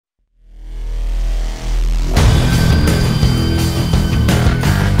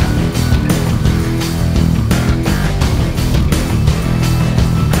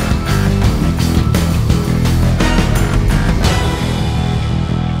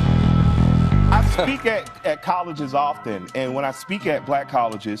speak at colleges often, and when I speak at black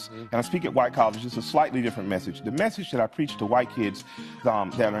colleges and I speak at white colleges, it's a slightly different message. The message that I preach to white kids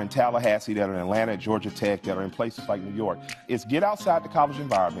that are in Tallahassee, that are in Atlanta, Georgia Tech, that are in places like New York, is get outside the college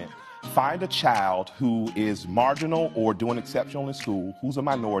environment. Find a child who is marginal or doing exceptional in school, who's a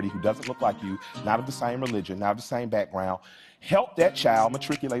minority, who doesn't look like you, not of the same religion, not of the same background. Help that child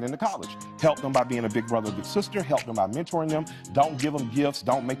matriculate into college. Help them by being a big brother, big sister. Help them by mentoring them. Don't give them gifts.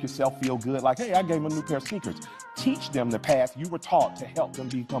 Don't make yourself feel good like, hey, I gave them a new pair of sneakers. Teach them the path you were taught to help them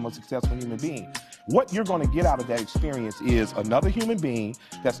become a successful human being. What you're going to get out of that experience is another human being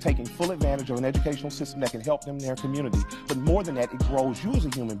that's taking full advantage of an educational system that can help them in their community. But more than that, it grows you as a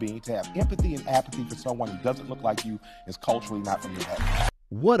human being to have empathy and apathy for someone who doesn't look like you, is culturally not from your background.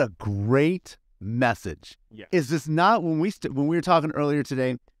 What a great message. Yeah. Is this not when we were talking earlier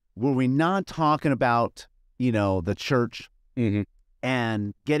today, were we not talking about, the church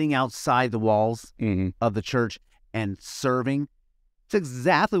and getting outside the walls of the church and serving? It's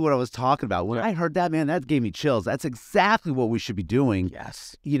exactly what I was talking about. When I heard that, man, that gave me chills. That's exactly what we should be doing.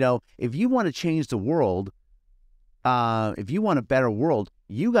 Yes. If you want to change the world, if you want a better world,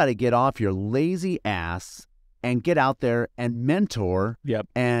 you got to get off your lazy ass and get out there and mentor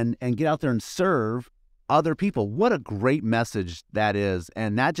and get out there and serve other people. What a great message that is.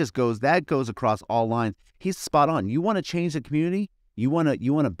 And that goes across all lines. He's spot on. You want to change the community? You want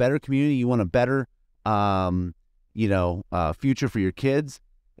a better community? You want a better future for your kids?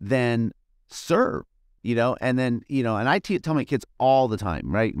 Then serve, and then, and I tell my kids all the time,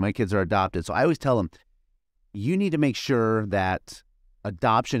 right? My kids are adopted. So I always tell them, you need to make sure that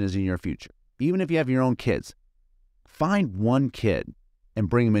adoption is in your future. Even if you have your own kids, find one kid and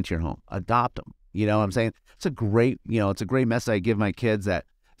bring them into your home. Adopt them. You know what I'm saying? It's a great message I give my kids that.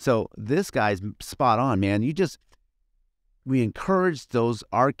 So this guy's spot on, man. We encourage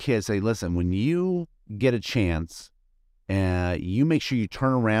our kids, say, listen, when you get a chance, you make sure you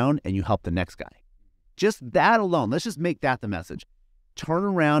turn around and you help the next guy. Just that alone. Let's just make that the message. Turn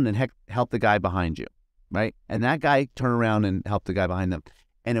around and help the guy behind you, right? And that guy turn around and help the guy behind them.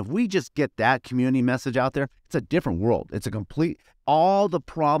 And if we just get that community message out there, it's a different world. It's all the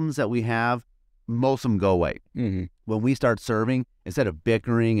problems that we have, most of them go away. When we start serving, instead of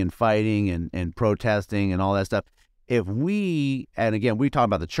bickering and fighting and protesting and all that stuff, and again, we talk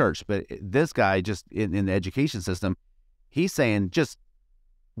about the church, but this guy just in the education system, he's saying just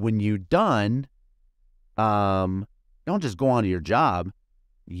when you're done, don't just go on to your job.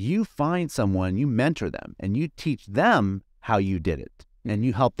 You find someone, you mentor them, and you teach them how you did it. And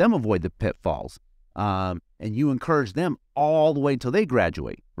you help them avoid the pitfalls, and you encourage them all the way until they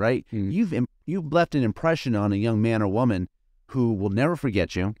graduate, right? You've left an impression on a young man or woman who will never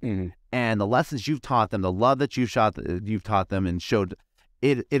forget you, and the lessons you've taught them, the love that you've taught them and showed,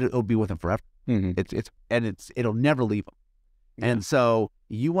 it'll be with them forever. It'll never leave them. And so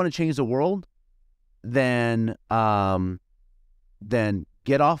you want to change the world, then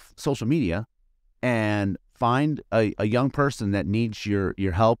get off social media and find a young person that needs your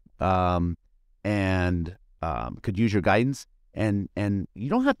help and could use your guidance. And you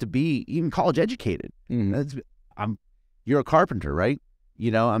don't have to be even college educated. You're a carpenter, right?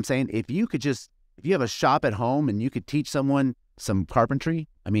 I'm saying if you have a shop at home and you could teach someone some carpentry,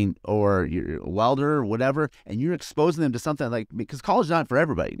 or you're a welder or whatever, and you're exposing them to something because college is not for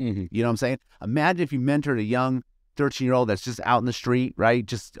everybody. You know what I'm saying? Imagine if you mentored a young 13-year-old that's just out in the street, right?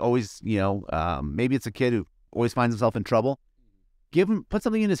 Just always, maybe it's a kid who always finds himself in trouble. Put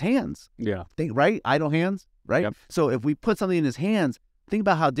something in his hands. Yeah. Right? Idle hands, right? Yep. So if we put something in his hands, think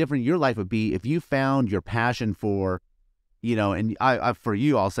about how different your life would be if you found your passion for, and for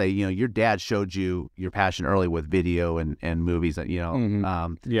you, I'll say, your dad showed you your passion early with video and movies,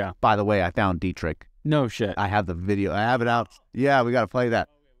 yeah. By the way, I found Dietrich. No shit. I have the video. I have it out. Yeah, we got to play that.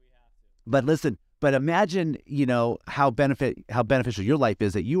 But listen, imagine, how beneficial your life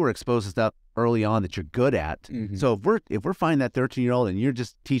is that you were exposed to stuff early on that you're good at. So if we're finding that 13-year-old and you're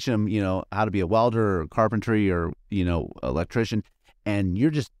just teaching them, how to be a welder or carpentry or, electrician, and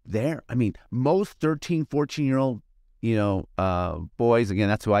you're just there. Most 13, 14-year-old, boys, again,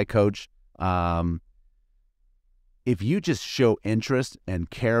 that's who I coach. If you just show interest and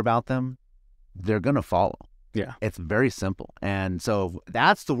care about them, they're going to follow. Yeah. It's very simple. And so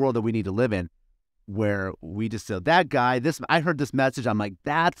that's the world that we need to live in, where we just said, that guy, I heard this message, I'm like,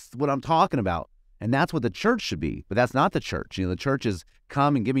 that's what I'm talking about. And that's what the church should be. But that's not the church. The church is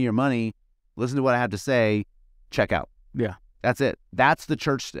come and give me your money, listen to what I have to say, check out. Yeah. That's it. That's the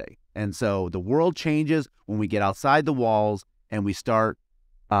church today. And so the world changes when we get outside the walls and we start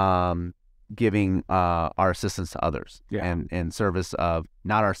giving our assistance to others and service of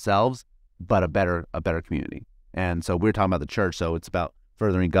not ourselves, but a better community. And so we're talking about the church, so it's about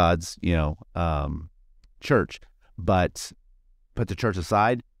furthering God's, church. But put the church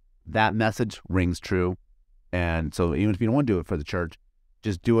aside, that message rings true. And so even if you don't want to do it for the church,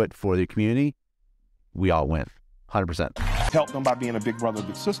 just do it for the community. We all win, 100%. Help them by being a big brother,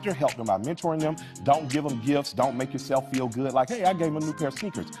 big sister. Help them by mentoring them. Don't give them gifts. Don't make yourself feel good like, hey, I gave them a new pair of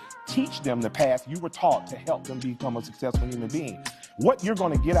sneakers. Teach them the path you were taught to help them become a successful human being. What you're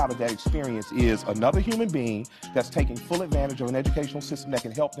going to get out of that experience is another human being that's taking full advantage of an educational system that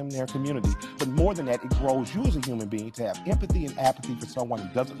can help them in their community. But more than that, it grows you as a human being to have empathy and apathy for someone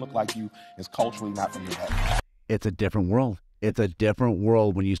who doesn't look like you, is culturally not from your background. It's a different world. It's a different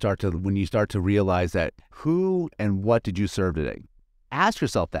world when you start to realize that who and what did you serve today? Ask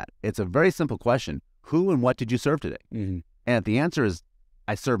yourself that. It's a very simple question. Who and what did you serve today? Mm-hmm. And if the answer is,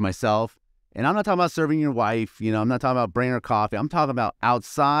 I served myself, and I'm not talking about serving your wife, I'm not talking about bringing her coffee. I'm talking about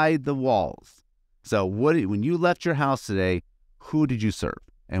outside the walls. So when you left your house today, who did you serve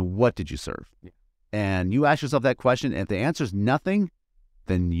and what did you serve? Yeah. And you ask yourself that question, and if the answer is nothing,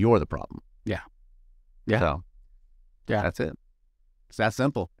 then you're the problem. Yeah. Yeah. So, yeah, that's it. It's that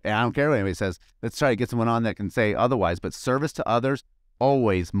simple. And I don't care what anybody says. Let's try to get someone on that can say otherwise, but service to others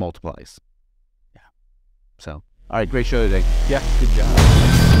always multiplies. Yeah. So, all right, great show today. Yeah, good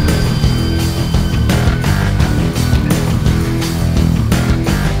job.